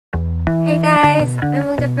guys, I'm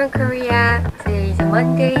Mungja from Korea. Today is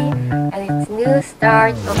Monday and it's new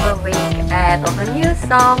start of a week and of a new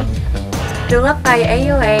song, Good Luck by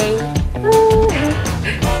AOA.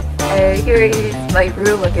 Here is my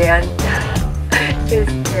room again. Here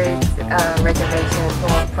is a reservation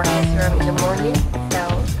for practice room in the morning. So,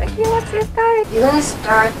 okay, let's get started. You're gonna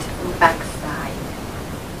start from the back side.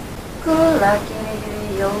 Good luck,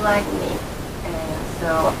 you like me. And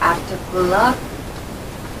so after good luck,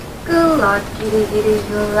 good luck, kitty kitty,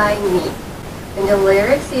 you like me. And the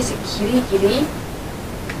lyrics is kitty kitty.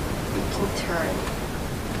 You can turn.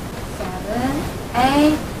 7,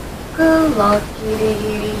 8. Good luck, kitty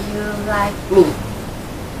kitty, you like me.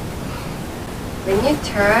 When you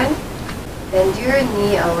turn, bend your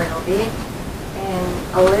knee a little bit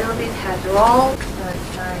and a little bit head roll. So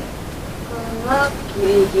it's like good luck,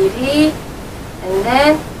 kitty kitty, and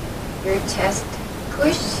then your chest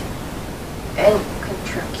push and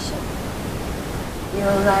contraction. You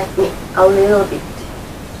like me a little bit.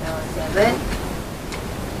 So 7,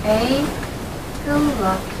 8. Good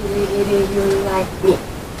luck, kitty kitty, you like me.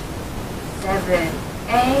 7,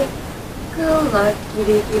 8. Good luck,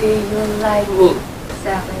 kitty kitty, you like me.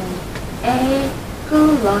 7, 8.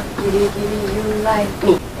 Good luck, kitty kitty, you like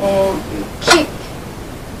me. And you kick,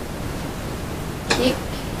 kick,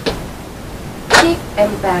 kick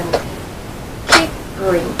and bend. Kick,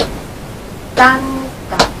 bring. Dan,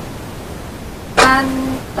 dan. Dan,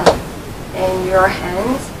 dan. And your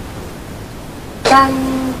hands. Dan,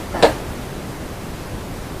 dan.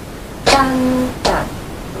 Dan, dan.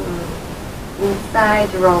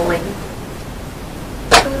 Inside rolling.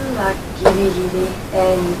 Good luck, kitty kitty.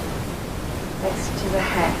 And next to the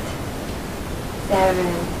head. 7,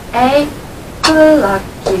 8. Good luck,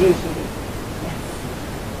 kitty kitty. Yes.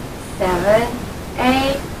 7,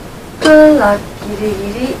 8. Good luck, kitty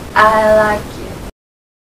kitty. I like you.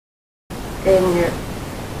 Then your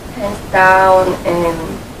hands down and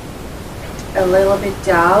a little bit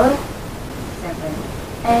down. 7,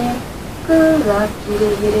 8. Good luck,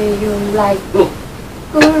 kitty kitty, you like me.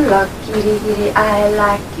 Good luck, kitty kitty, I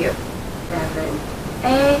like you. 7,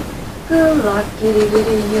 8. Good luck, kitty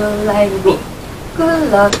kitty, you like me.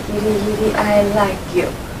 Good luck, kitty kitty, I like you.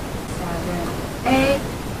 7, 8.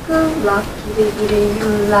 Good luck, kitty kitty, you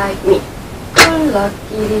like me. Good luck,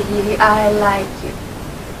 kitty kitty, I like you.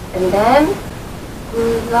 And then,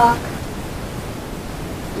 good luck.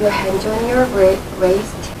 Your hands on your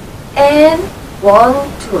waist. And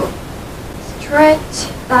 1, 2. Stretch,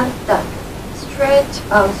 dun, dun. Stretch,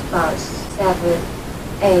 bounce, bounce. 7,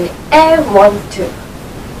 8, and 1, 2.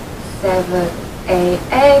 7, 8,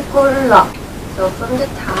 8, good luck. So from the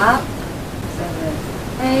top, 7,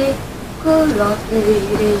 8, good luck, kitty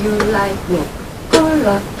kitty, you like me. Good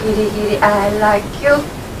luck, kitty kitty, I like you.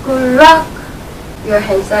 Good luck. Your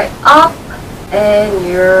hands are up and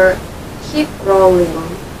your hip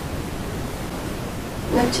rolling.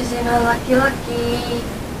 놓치지 마, lucky, lucky.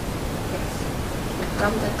 Yes.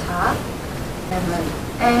 From the top, 7,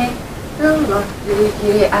 8, good luck, kitty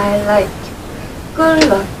kitty, I like you. Good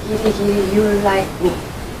luck, kitty kitty, you like me.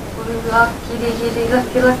 Good luck, kitty kitty,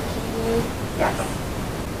 lucky, lucky. Yes.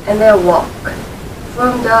 And then walk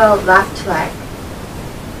from the left leg.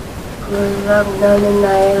 Good luck,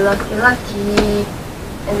 lucky, lucky.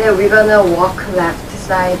 And then we're gonna walk left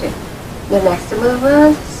side the next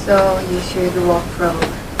movement. So you should walk from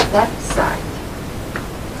left side.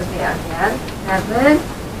 Okay, again. 7,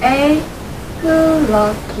 8. Good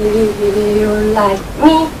luck, kitty kitty, you like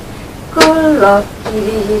me. Good luck,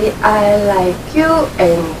 kitty kitty, I like you.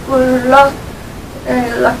 And good luck,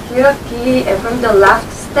 lucky, lucky. And from the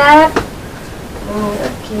left step,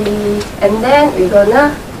 lucky. And then we're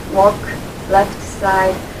gonna walk left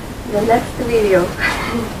side the next video.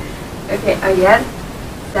 Okay, again.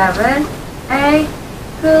 7, 8.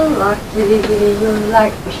 Good luck, kitty kitty, you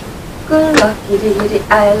like me. Good luck, kitty kitty,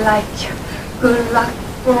 I like you. Good luck,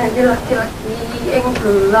 lucky, lucky, lucky. And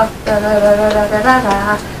good luck, da da da da da da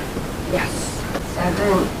da. Yes.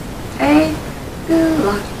 7, 8. Good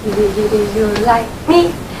luck, kitty kitty, you like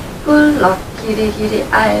me. Good luck, kitty kitty,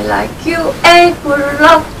 I like you. And good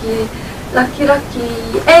luck, kitty, lucky, lucky.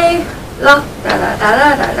 And luck, da da da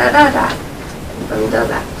da da da da da. And from the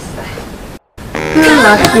left side. Good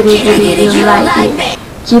luck, kitty kitty, you like me.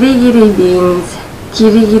 Kitty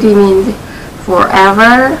kitty means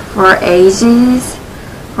forever, for ages,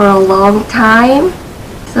 for a long time.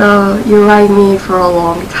 So you like me for a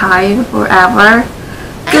long time, forever.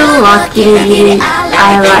 Good luck, kitty kitty,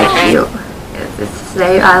 I like you. It's the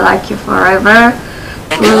same, I like you forever.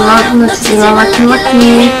 Good luck, 놓치지 마, lucky,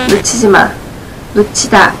 lucky. 놓치지 마,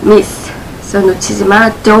 놓치다, miss. So 놓치지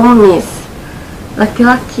마, don't miss. lucky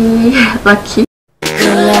lucky lucky.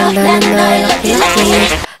 나는 너의 lucky lucky.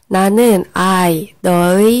 나는 I,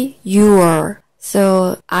 너의 your.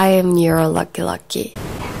 So I am your lucky lucky.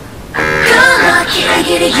 Good lucky to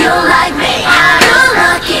get it, you like me. Good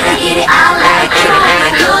lucky to get it, I like you.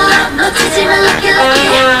 Good luck, 놓치지만 lucky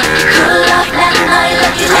lucky.